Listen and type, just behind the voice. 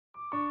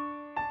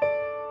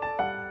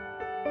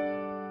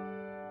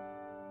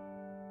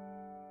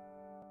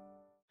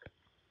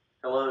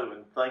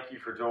thank you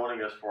for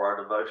joining us for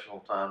our devotional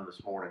time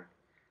this morning.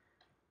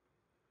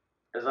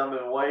 As I've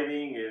been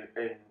waiting in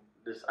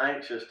this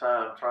anxious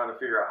time trying to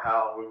figure out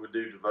how we would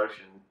do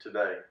devotion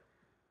today,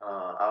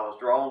 I was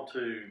drawn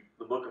to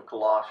the book of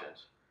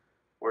Colossians,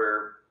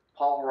 where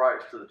Paul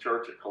writes to the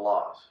church at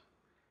Colossus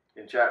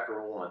in chapter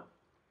 1,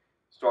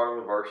 starting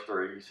with verse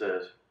 3. He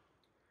says,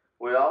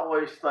 "We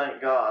always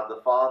thank God,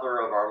 the Father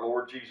of our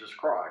Lord Jesus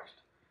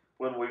Christ,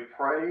 when we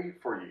pray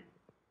for you,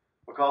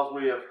 because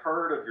we have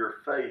heard of your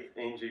faith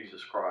in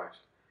Jesus Christ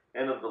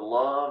and of the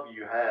love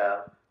you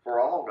have for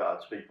all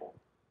God's people.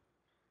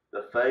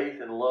 The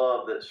faith and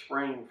love that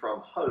spring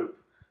from hope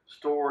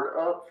stored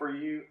up for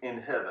you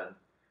in heaven,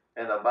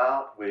 and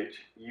about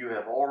which you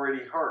have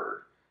already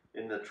heard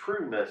in the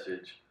true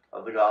message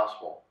of the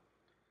gospel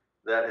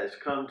that has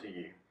come to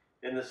you.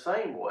 In the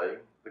same way,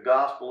 the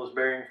gospel is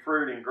bearing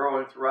fruit and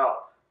growing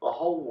throughout the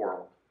whole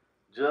world,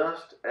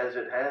 just as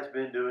it has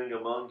been doing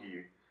among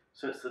you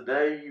since the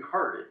day you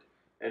heard it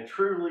and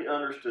truly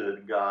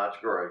understood God's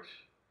grace.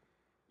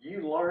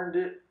 You learned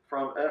it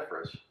from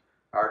Epaphras,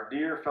 our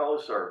dear fellow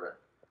servant,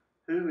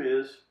 who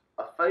is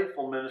a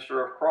faithful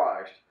minister of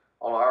Christ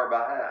on our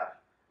behalf,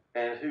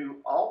 and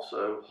who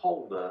also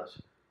hold us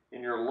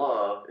in your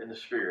love in the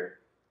Spirit."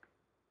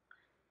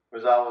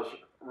 As I was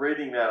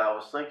reading that, I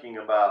was thinking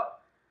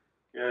about,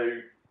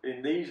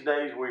 in these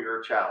days we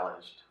are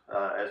challenged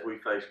as we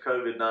face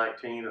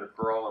COVID-19 and the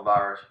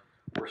coronavirus.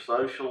 We're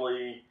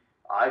socially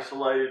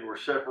isolated, we're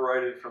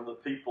separated from the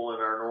people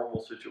in our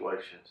normal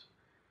situations.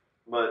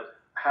 But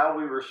how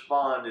we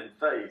respond in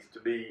faith to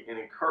be an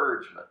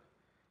encouragement.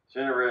 It's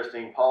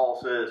interesting,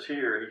 Paul says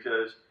here, he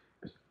says,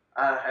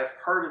 "I have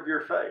heard of your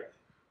faith."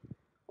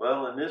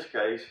 Well, in this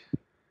case,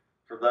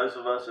 for those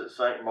of us at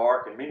St.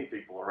 Mark and many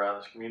people around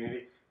this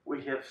community,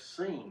 we have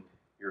seen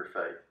your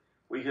faith.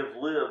 We have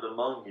lived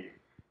among you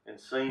and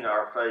seen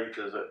our faith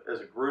as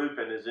a group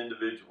and as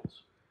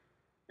individuals.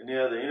 And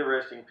the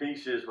interesting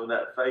piece is when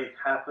that faith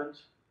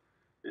happens,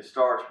 it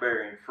starts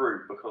bearing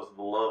fruit because of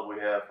the love we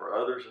have for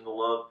others and the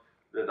love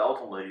that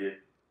ultimately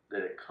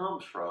it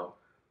comes from,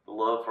 the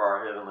love for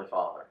our Heavenly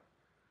Father.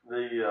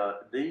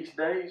 These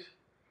days,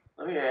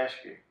 let me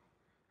ask you,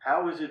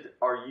 how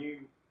are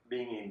you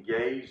being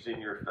engaged in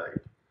your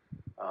faith?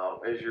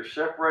 As you're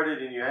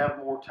separated and you have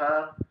more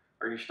time,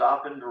 are you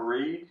stopping to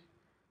read?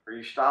 Are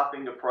you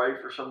stopping to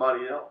pray for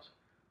somebody else?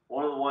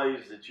 One of the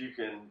ways that you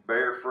can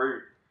bear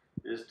fruit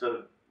is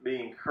to be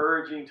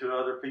encouraging to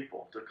other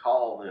people, to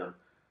call them,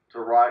 to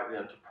write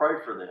them, to pray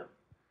for them.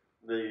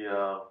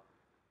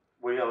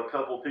 We have a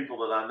couple of people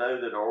that I know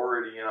that are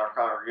already in our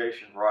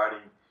congregation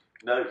writing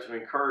notes of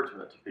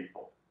encouragement to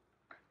people.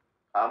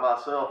 I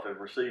myself have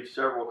received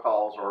several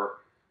calls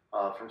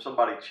from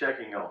somebody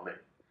checking on me.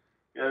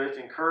 It's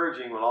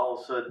encouraging when all of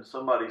a sudden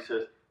somebody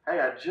says, "Hey,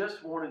 I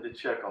just wanted to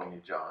check on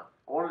you, John.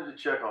 I wanted to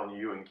check on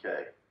you and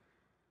Kay."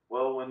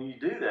 Well, when you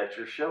do that,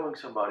 you're showing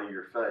somebody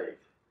your faith,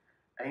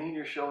 and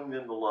you're showing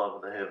them the love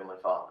of the Heavenly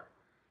Father.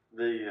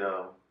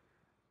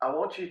 I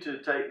want you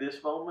to take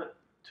this moment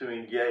to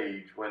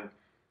engage when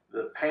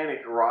the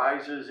panic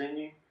rises in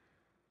you,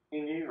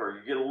 or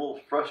you get a little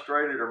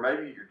frustrated, or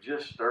maybe you're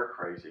just stir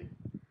crazy.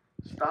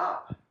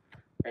 Stop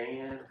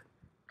and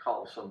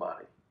call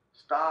somebody.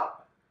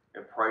 Stop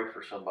and pray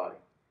for somebody.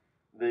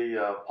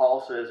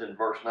 Paul says in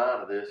verse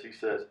 9 of this, he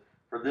says,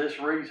 "For this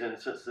reason,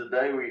 since the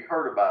day we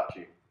heard about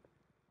you,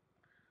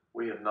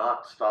 we have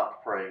not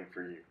stopped praying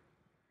for you.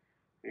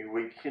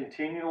 We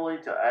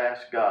continually to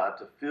ask God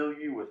to fill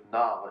you with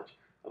knowledge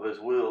of His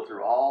will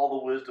through all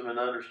the wisdom and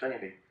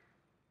understanding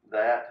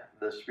that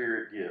the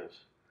Spirit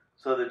gives,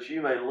 so that you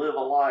may live a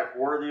life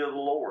worthy of the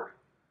Lord,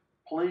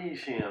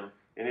 please Him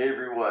in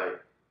every way,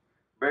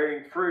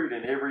 bearing fruit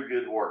in every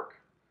good work,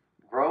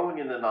 growing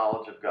in the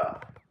knowledge of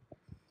God."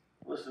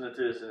 Listen to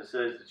this, and it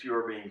says that you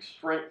are being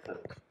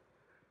strengthened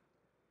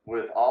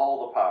with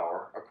all the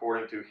power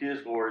according to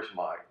His glorious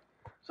might,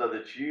 so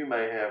that you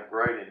may have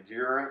great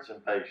endurance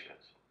and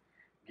patience,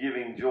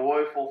 giving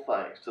joyful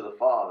thanks to the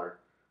Father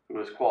who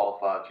has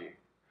qualified you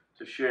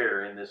to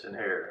share in this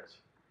inheritance.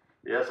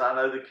 Yes, I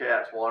know the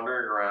cat's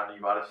wandering around.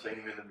 You might have seen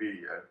him in the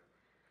video.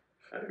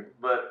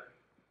 But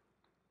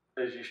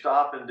as you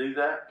stop and do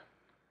that,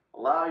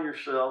 allow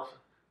yourself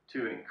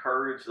to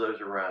encourage those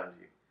around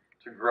you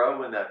to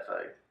grow in that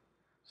faith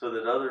so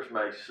that others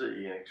may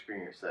see and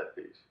experience that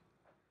peace.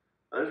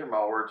 Those are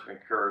my words of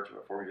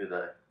encouragement for you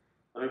today.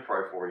 Let me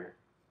pray for you.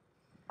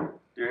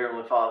 Dear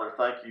Heavenly Father,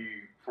 thank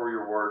you for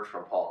your words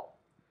from Paul.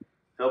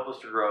 Help us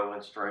to grow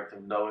in strength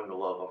of knowing the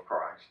love of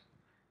Christ,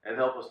 and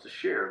help us to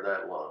share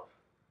that love,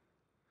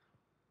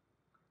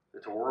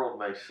 that the world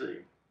may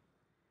see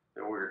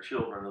that we are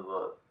children of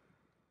the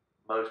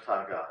Most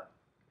High God,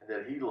 and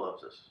that He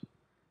loves us,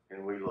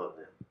 and we love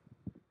them.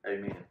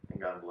 Amen, and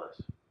God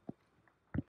bless.